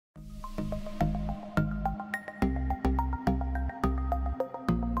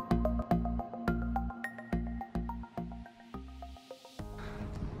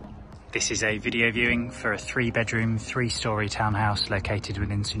This is a video viewing for a 3-bedroom, 3-storey townhouse located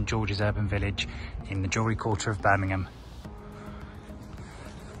within St George's Urban Village in the Jewellery Quarter of Birmingham.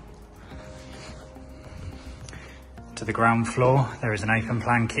 To the ground floor, there is an open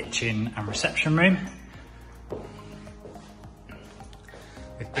plan kitchen and reception room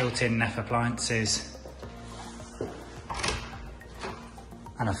with built-in Neff appliances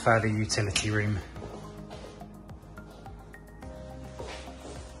and a further utility room.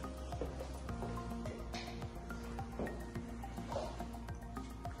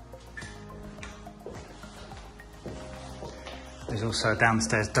 There's also a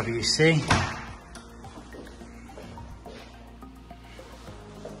downstairs WC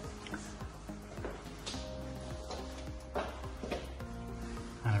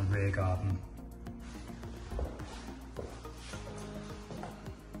and a rear garden.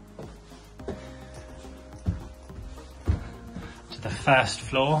 To the first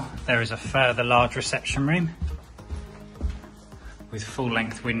floor, there is a further large reception room with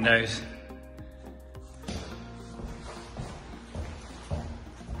full-length windows .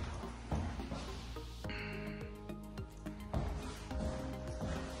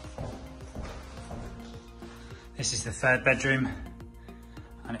 This is the 3rd bedroom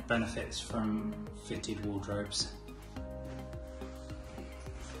and it benefits from fitted wardrobes.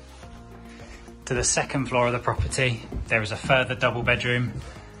 To the 2nd floor of the property, there is a further double bedroom,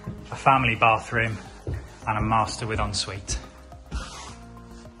 a family bathroom and a master with ensuite.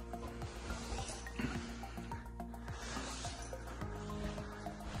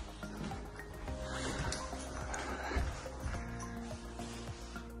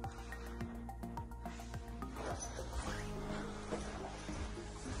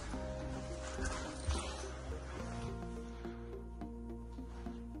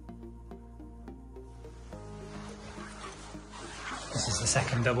 This is the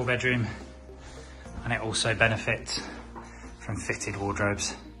 2nd double bedroom and it also benefits from fitted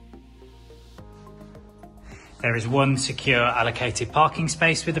wardrobes. There is one secure allocated parking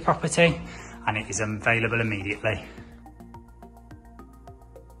space with the property and it is available immediately.